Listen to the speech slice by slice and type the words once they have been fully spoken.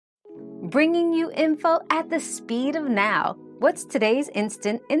bringing you info at the speed of now. What's today's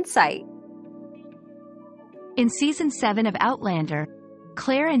instant insight? In Season 7 of Outlander,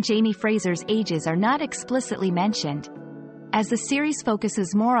 Claire and Jamie Fraser's ages are not explicitly mentioned, as the series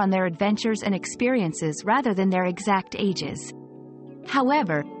focuses more on their adventures and experiences rather than their exact ages.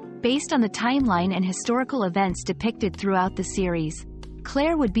 However, based on the timeline and historical events depicted throughout the series,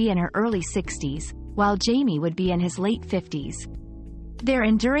 Claire would be in her early 60s, while Jamie would be in his late 50s. Their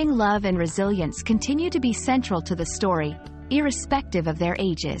enduring love and resilience continue to be central to the story, irrespective of their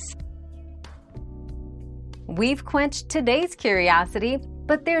ages. We've quenched today's curiosity,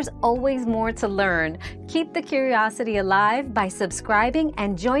 but there's always more to learn. Keep the curiosity alive by subscribing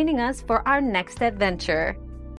and joining us for our next adventure.